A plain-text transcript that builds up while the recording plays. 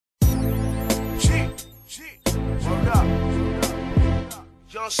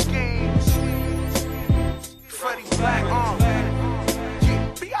Young Schemes, Freddy, BLACKOUT,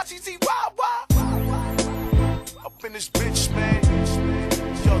 yeah, B-I-G-Z-Y-Y, up in this bitch, man.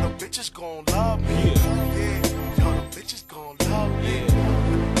 Yo, the bitches gon' love me. Yeah, yo, the bitches gon' love me.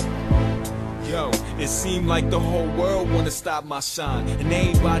 Yo, it seemed like the whole world wanna stop my shine, and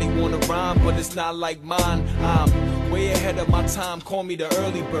everybody wanna rhyme, but it's not like mine. I'm way ahead of my time, call me the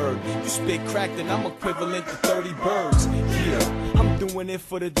early bird. You spit cracked and I'm equivalent to 30 birds. Yeah, I'm doing it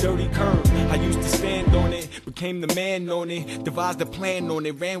for the dirty curve. I used to stand on it, became the man on it, devised a plan on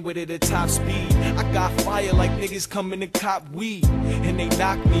it, ran with it at top speed. I got fire like niggas coming to cop weed, and they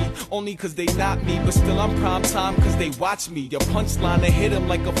knock me only cause they not me, but still I'm prime time cause they watch me. Your punchline to hit them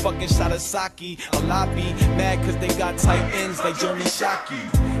like a fucking shot of sake. A lobby mad cause they got tight ends like Jeremy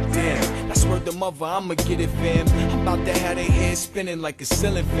Shockey. Damn, that's word the mother, I'ma get it, fam. I'm about to have their head spinning like a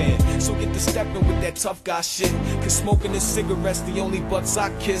ceiling fan. So get to stepping with that tough guy shit, cause smoking and cigarettes the only butts I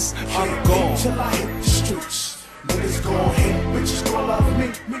kiss. I'm gone till I hit the streets. Niggas gon' hate, bitches gon' love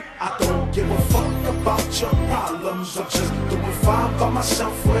me. I don't give a fuck about your problems. I'm just doing fine by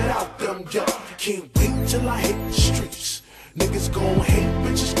myself without them. Yo, can't wait till I hit the streets. Niggas gon' hate,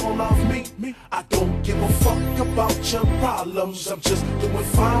 bitches gon' love me. I don't give a fuck about your problems. I'm just doing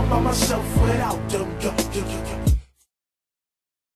fine by myself without them. Yo, yo, yo, yo.